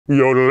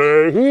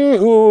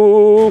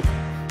Yodelay-hee-hoo.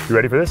 You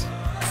ready for this?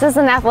 This is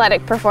an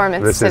athletic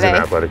performance This today. is an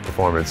athletic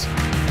performance.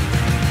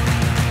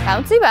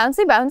 Bouncy,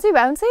 bouncy, bouncy,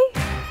 bouncy.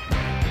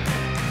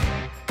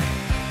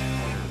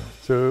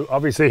 So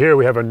obviously here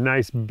we have a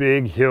nice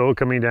big hill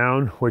coming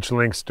down, which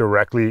links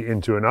directly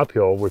into an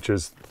uphill, which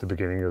is the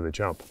beginning of the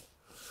jump.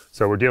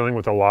 So we're dealing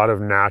with a lot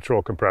of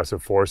natural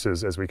compressive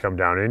forces as we come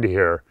down into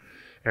here.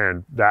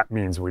 And that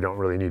means we don't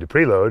really need to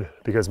preload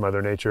because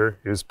Mother Nature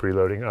is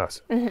preloading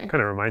us. Kind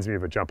of reminds me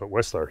of a jump at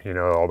Whistler. You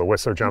know, all the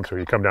Whistler jumps where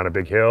you come down a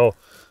big hill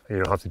and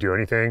you don't have to do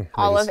anything.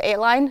 All of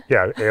A-line?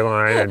 Yeah,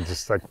 A-line and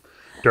just like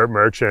Dirt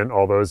Merchant,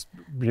 all those,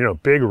 you know,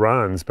 big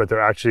runs, but they're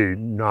actually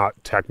not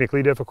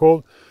technically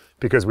difficult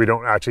because we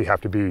don't actually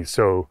have to be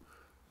so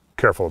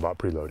careful about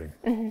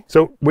preloading.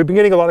 So we've been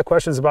getting a lot of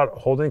questions about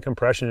holding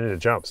compression into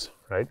jumps,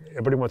 right?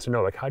 Everybody wants to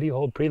know, like, how do you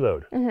hold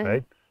preload,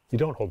 right? You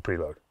don't hold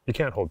preload. You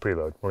can't hold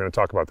preload. We're going to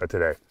talk about that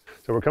today.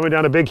 So we're coming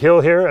down a big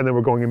hill here, and then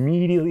we're going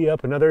immediately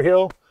up another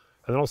hill,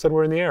 and then all of a sudden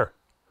we're in the air,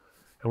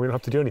 and we don't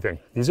have to do anything.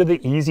 These are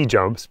the easy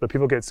jumps, but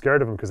people get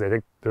scared of them because they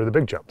think they're the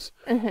big jumps.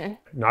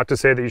 Not to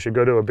say that you should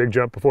go to a big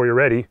jump before you're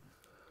ready.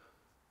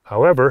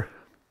 However,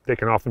 they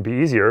can often be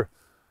easier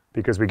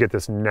because we get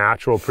this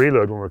natural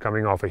preload when we're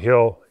coming off a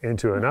hill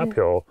into an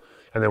uphill,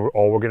 and then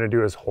all we're going to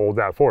do is hold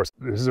that force.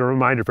 This is a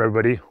reminder for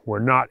everybody, we're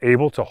not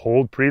able to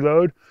hold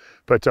preload,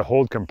 but to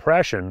hold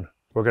compression,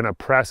 we're going to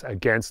press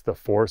against the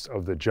force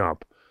of the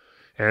jump.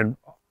 And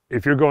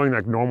if you're going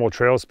like normal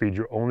trail speed,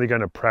 you're only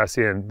going to press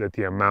in that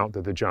the amount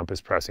that the jump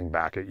is pressing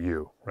back at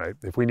you, right?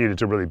 If we needed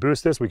to really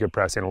boost this, we could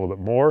press in a little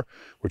bit more,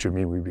 which would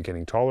mean we'd be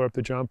getting taller up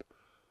the jump.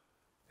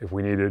 If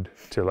we needed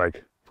to,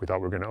 like, if we thought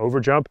we were going to over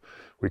jump,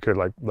 we could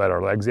like let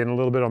our legs in a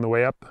little bit on the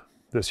way up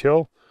this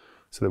hill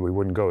so that we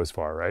wouldn't go as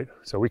far, right?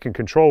 So we can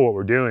control what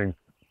we're doing,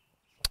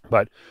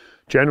 but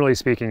generally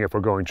speaking, if we're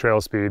going trail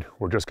speed,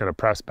 we're just going to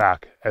press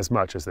back as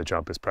much as the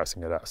jump is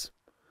pressing at us.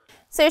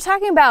 So you're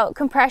talking about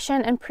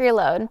compression and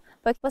preload,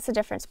 but what's the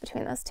difference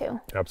between those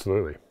two?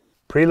 Absolutely.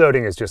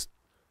 Preloading is just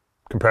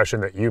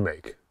compression that you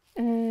make.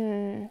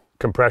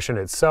 Compression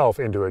itself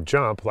into a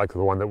jump, like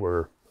the one that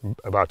we're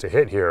about to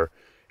hit here,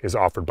 is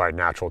offered by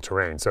natural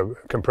terrain. So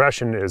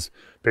compression is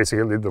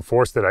basically the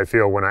force that I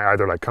feel when I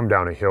either like come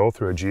down a hill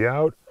through a G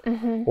out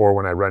or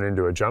when I run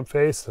into a jump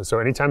face. So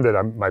anytime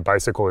that my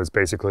bicycle is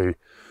basically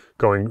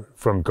going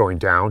from going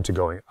down to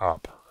going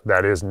up,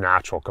 that is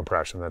natural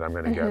compression that I'm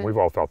going to get. We've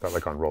all felt that,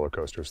 like on roller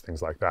coasters,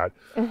 things like that,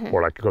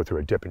 or like go through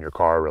a dip in your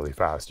car really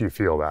fast. You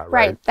feel that,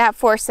 right? Right, that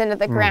force into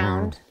the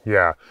ground.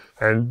 Yeah,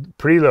 and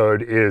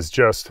preload is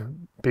just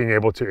being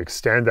able to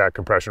extend that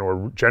compression,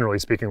 or generally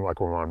speaking, like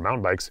when we're on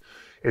mountain bikes,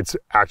 it's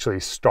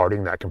actually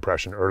starting that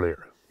compression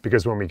earlier.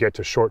 Because when we get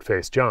to short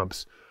face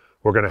jumps,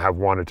 we're going to have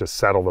wanted to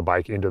settle the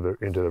bike into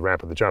the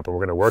ramp of the jump. And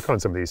we're going to work on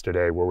some of these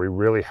today where we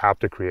really have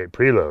to create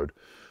preload.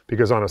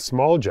 Because on a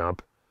small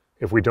jump,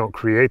 if we don't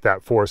create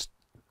that force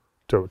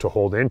to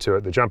hold into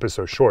it, the jump is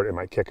so short it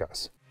might kick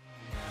us.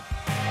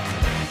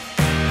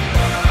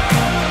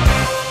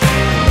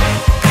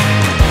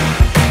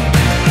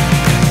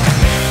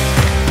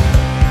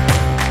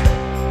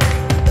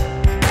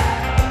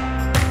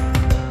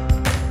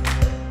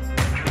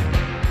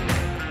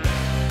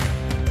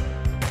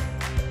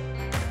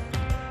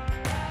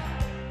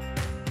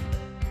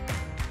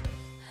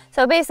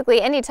 So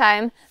basically,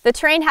 anytime the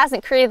terrain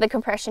hasn't created the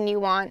compression you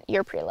want,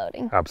 you're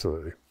preloading.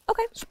 Absolutely.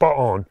 Okay. Spot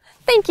on.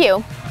 Thank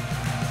you.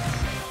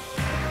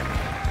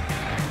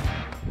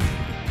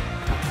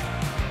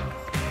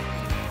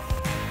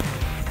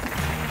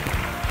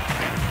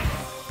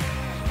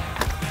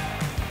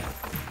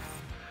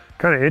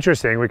 Kind of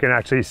interesting. We can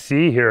actually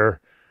see here,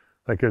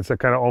 like it's a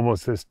kind of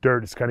almost this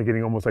dirt, it's kind of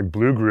getting almost like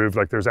blue groove,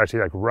 like there's actually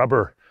like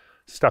rubber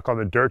stuck on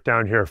the dirt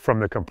down here from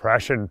the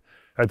compression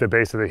at the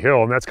base of the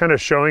hill. And that's kind of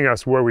showing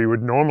us where we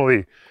would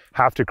normally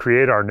have to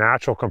create our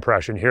natural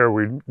compression. Here,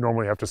 we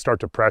normally have to start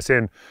to press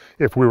in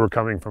if we were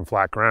coming from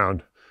flat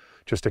ground,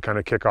 just to kind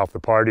of kick off the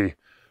party.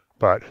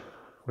 But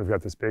we've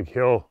got this big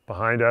hill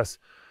behind us,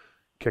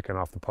 kicking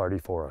off the party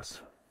for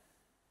us.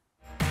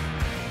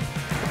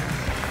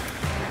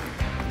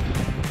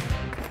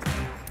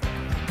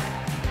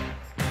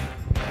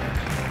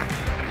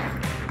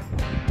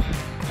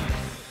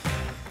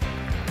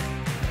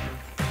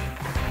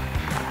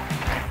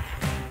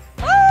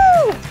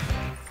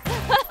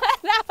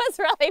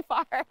 Really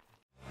far.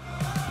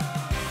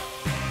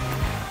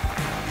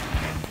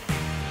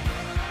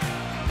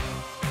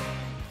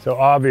 So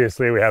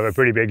obviously we have a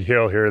pretty big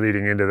hill here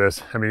leading into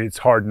this. I mean, it's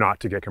hard not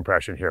to get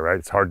compression here, right?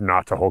 It's hard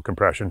not to hold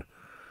compression.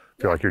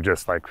 I feel like you're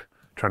just like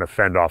trying to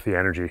fend off the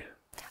energy.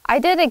 I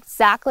did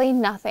exactly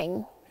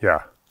nothing.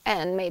 Yeah.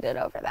 And made it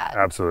over that.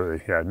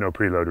 Absolutely, yeah, no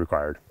preload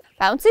required.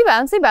 Bouncy,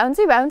 bouncy,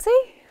 bouncy, bouncy.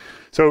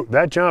 So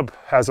that jump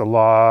has a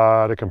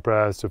lot of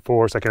compressive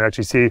force. I can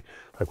actually see,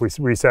 like we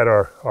reset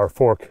our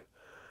fork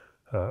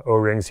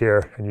O-rings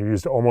here, and you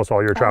used almost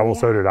all your travel.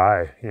 So did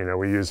I. You know,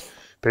 we use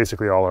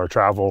basically all our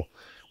travel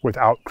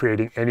without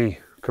creating any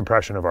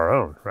compression of our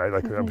own, right?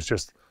 Like that was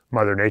just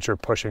Mother Nature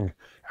pushing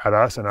at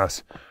us and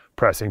us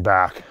pressing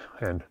back.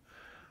 And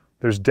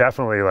there's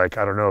definitely like,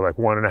 I don't know, like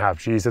 1.5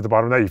 G's at the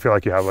bottom of that. You feel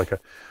like you have like a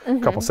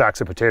couple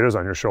sacks of potatoes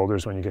on your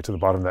shoulders when you get to the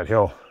bottom of that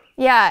hill.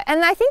 Yeah,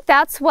 and I think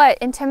that's what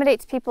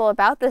intimidates people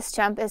about this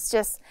jump is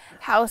just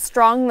how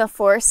strong the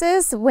force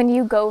is when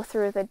you go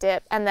through the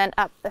dip and then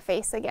up the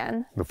face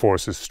again. The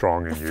force is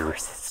strong in you. The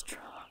force is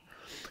strong.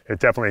 It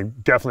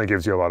definitely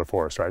gives you a lot of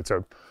force, right?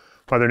 So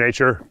Mother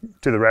Nature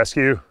to the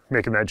rescue,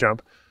 making that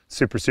jump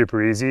super,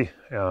 super easy.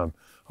 A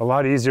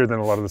lot easier than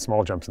a lot of the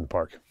small jumps in the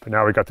park. But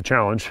now we got the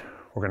challenge.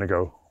 We're gonna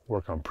go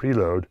work on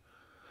preload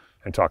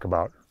and talk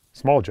about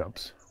small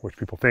jumps, which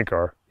people think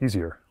are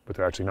easier, but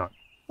they're actually not.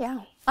 Yeah,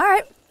 all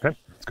right. Okay,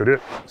 let's go do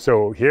it.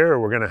 So here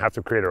we're gonna have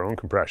to create our own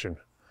compression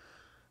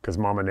because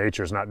Mama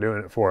Nature's not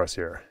doing it for us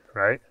here,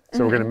 right?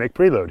 So we're gonna make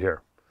preload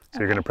here. So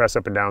you're gonna press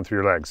up and down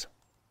through your legs.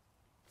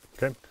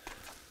 Okay.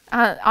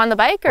 On the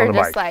bike or On the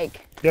just bike.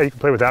 like? Yeah, you can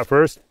play with that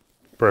first.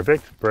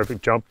 Perfect,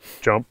 perfect. Jump,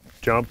 jump,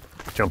 jump,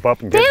 jump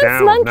up and get Dance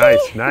down. monkey.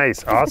 Nice,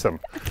 nice, awesome.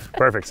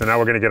 Perfect, so now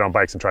we're gonna get on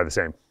bikes and try the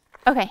same.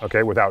 Okay.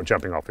 Okay, without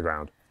jumping off the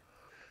ground.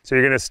 So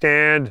you're gonna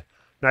stand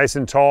nice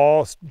and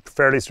tall,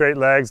 fairly straight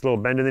legs, a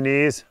little bend in the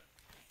knees,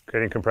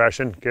 creating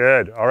compression.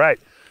 Good, all right.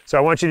 So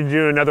I want you to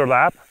do another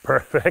lap.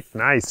 Perfect,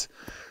 nice.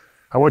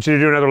 I want you to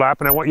do another lap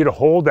and I want you to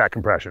hold that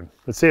compression.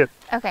 Let's see it.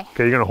 Okay.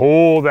 Okay, you're gonna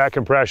hold that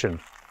compression.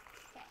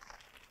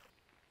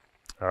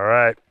 All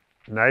right,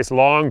 nice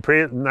long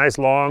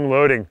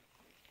loading.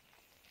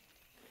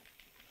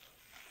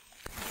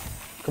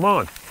 Come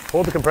on,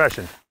 hold the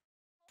compression.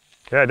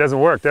 Yeah, it doesn't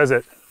work, does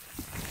it?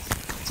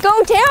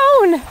 Go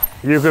down.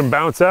 You can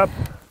bounce up.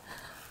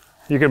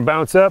 You can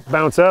bounce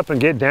up and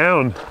get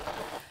down.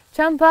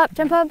 Jump up,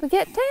 and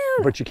get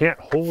down. But you can't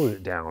hold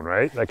it down,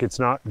 right? Like it's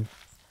not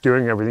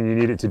doing everything you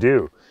need it to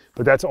do.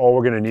 But that's all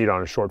we're gonna need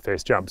on a short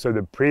face jump. So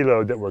the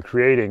preload that we're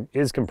creating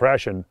is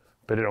compression,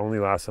 but it only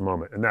lasts a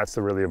moment. And that's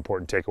the really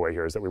important takeaway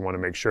here is that we wanna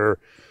make sure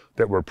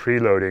that we're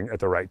preloading at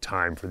the right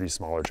time for these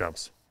smaller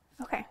jumps.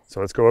 Okay. So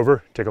let's go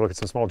over, take a look at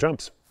some small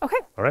jumps. Okay.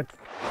 All right,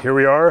 here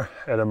we are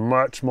at a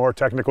much more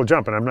technical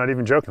jump, and I'm not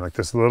even joking. Like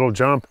this little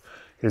jump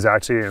is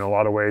actually in a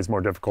lot of ways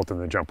more difficult than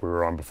the jump we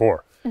were on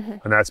before.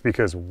 And that's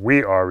because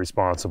we are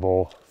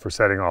responsible for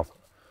setting off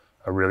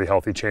a really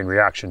healthy chain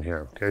reaction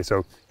here, okay?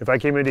 So if I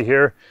came into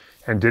here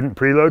and didn't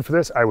preload for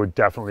this, I would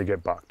definitely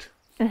get bucked,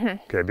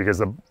 okay? Because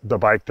the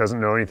bike doesn't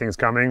know anything's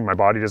coming, my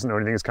body doesn't know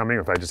anything's coming.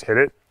 If I just hit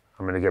it,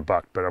 I'm gonna get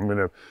bucked, but I'm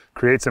gonna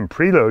create some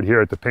preload here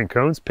at the pink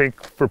cones,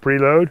 pink for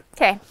preload.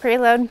 Okay,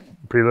 preload.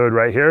 Preload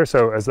right here.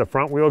 So as the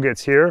front wheel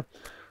gets here,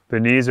 the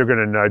knees are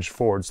gonna nudge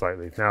forward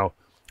slightly. Now,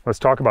 let's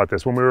talk about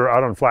this. When we were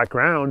out on flat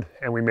ground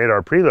and we made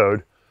our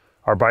preload,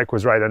 our bike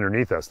was right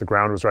underneath us. The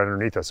ground was right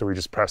underneath us, so we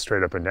just pressed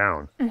straight up and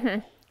down.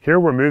 Here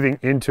we're moving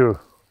into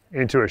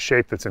a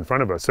shape that's in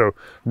front of us. So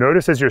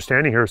notice as you're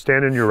standing here,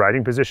 stand in your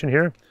riding position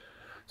here.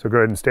 So go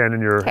ahead and stand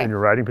in your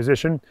riding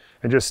position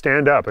and just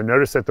stand up and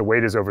notice that the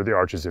weight is over the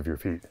arches of your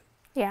feet.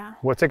 Yeah.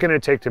 What's it gonna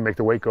take to make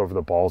the weight go over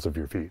the balls of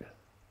your feet?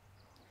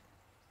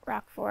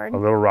 Rock forward. A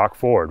little rock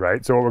forward,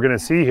 right? So what we're gonna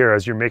see here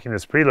as you're making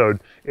this preload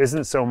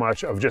isn't so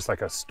much of just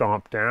like a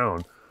stomp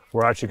down.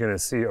 We're actually gonna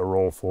see a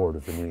roll forward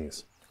of the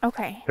knees.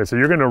 Okay. Okay, so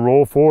you're gonna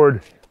roll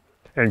forward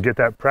and get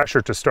that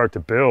pressure to start to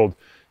build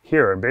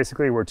here. And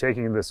basically we're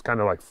taking this kind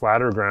of like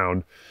flatter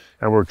ground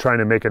and we're trying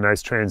to make a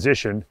nice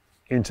transition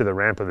into the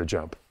ramp of the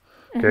jump.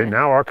 Okay,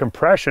 now our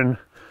compression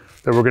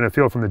that we're gonna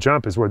feel from the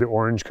jump is where the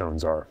orange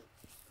cones are,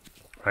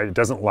 right? It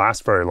doesn't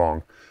last very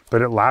long,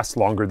 but it lasts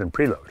longer than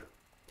preload.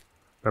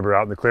 Remember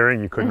out in the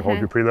clearing, you couldn't hold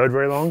your preload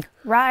very long?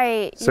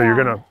 Right, So you're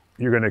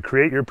gonna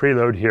create your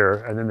preload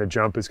here and then the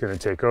jump is gonna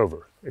take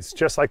over. It's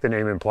just like the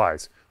name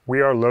implies.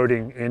 We are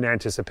loading in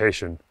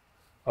anticipation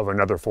of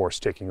another force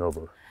taking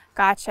over.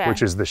 Gotcha.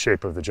 Which is the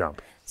shape of the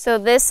jump. So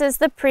this is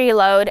the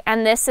preload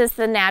and this is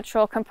the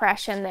natural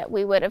compression that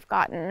we would have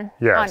gotten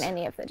on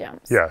any of the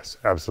jumps. Yes,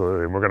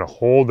 absolutely. And we're gonna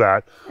hold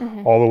that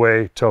all the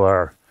way till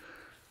our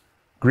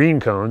green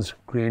cones,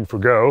 green for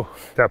go.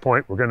 At that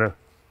point, we're gonna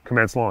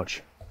commence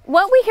launch.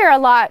 What we hear a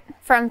lot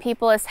from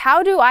people is,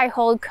 how do I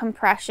hold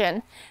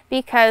compression?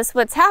 Because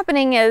what's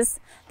happening is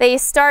they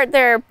start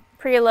their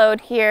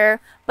preload here,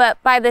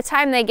 but by the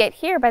time they get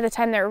here, by the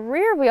time their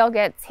rear wheel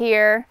gets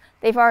here,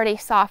 they've already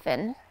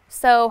softened.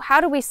 So how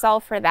do we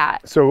solve for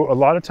that? So a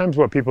lot of times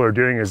what people are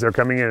doing is they're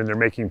coming in and they're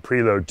making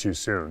preload too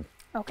soon.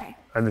 Okay.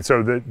 And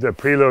so the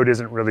preload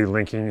isn't really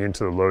linking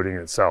into the loading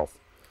itself.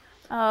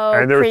 Oh,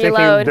 and they're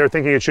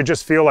thinking it should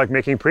just feel like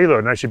making preload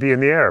and I should be in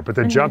the air, but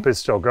the jump is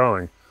still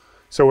going.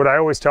 So what I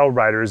always tell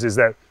riders is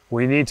that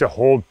we need to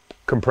hold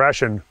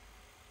compression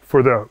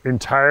for the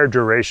entire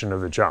duration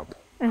of the jump.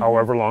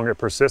 However long it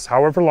persists,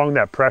 however long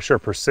that pressure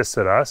persists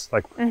at us,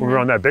 like when we were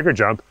on that bigger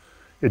jump,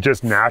 it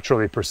just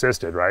naturally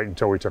persisted, right,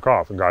 until we took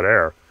off and got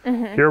air.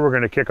 Here we're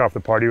gonna kick off the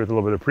party with a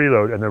little bit of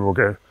preload and then we're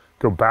gonna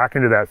go back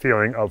into that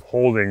feeling of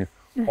holding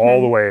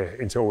all the way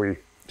until we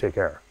take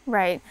air.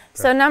 Right.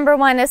 So number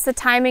one is the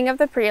timing of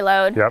the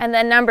preload. And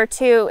then number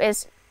two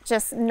is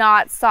just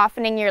not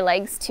softening your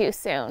legs too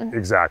soon.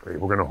 Exactly.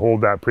 We're gonna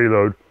hold that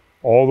preload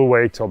all the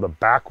way till the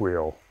back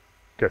wheel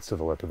gets to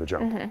the lip of the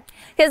jump.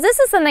 Because this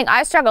is something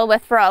I struggled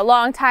with for a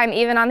long time,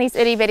 even on these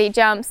itty bitty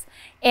jumps.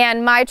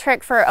 And my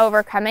trick for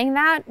overcoming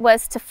that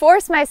was to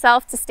force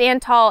myself to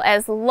stand tall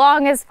as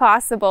long as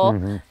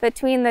possible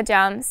between the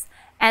jumps.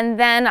 And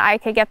then I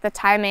could get the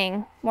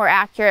timing more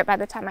accurate by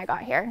the time I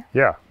got here.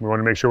 Yeah, we want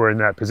to make sure we're in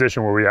that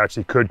position where we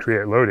actually could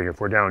create loading.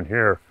 If we're down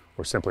here,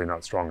 we're simply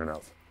not strong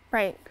enough.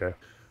 Right. Okay.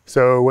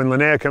 So when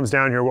Linnea comes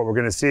down here, what we're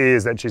going to see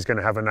is that she's going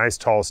to have a nice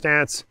tall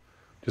stance,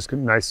 just a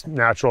nice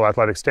natural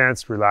athletic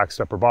stance,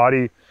 relaxed upper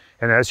body.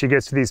 And as she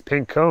gets to these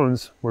pink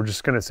cones, we're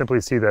just going to simply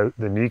see the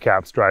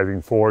kneecaps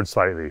driving forward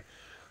slightly.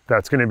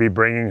 That's going to be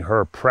bringing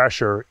her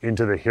pressure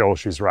into the hill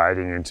she's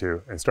riding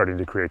into and starting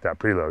to create that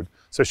preload.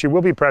 So she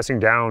will be pressing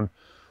down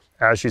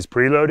as she's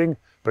preloading,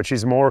 but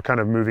she's more kind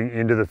of moving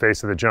into the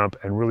face of the jump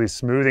and really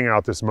smoothing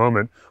out this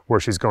moment where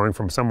she's going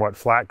from somewhat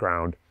flat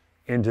ground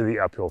into the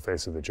uphill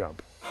face of the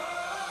jump.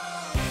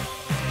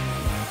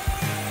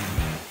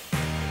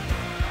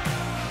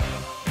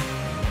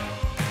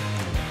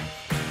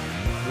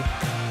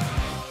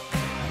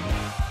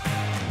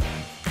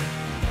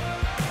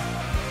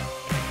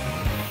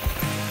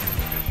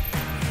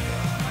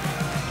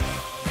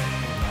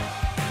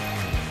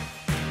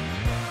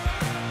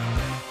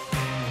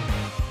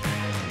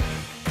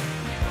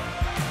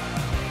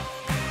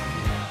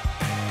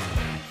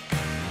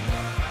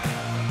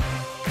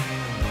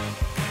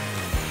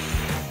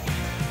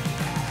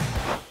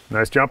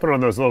 Nice jumping on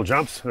those little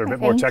jumps. They're a bit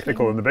more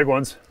technical than the big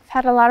ones. I've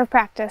had a lot of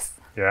practice.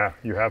 Yeah,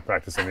 you have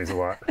practiced on these a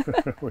lot,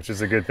 which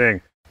is a good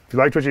thing. If you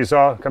liked what you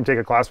saw, come take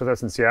a class with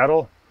us in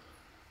Seattle.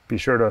 Be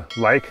sure to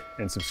like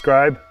and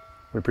subscribe.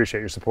 We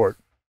appreciate your support.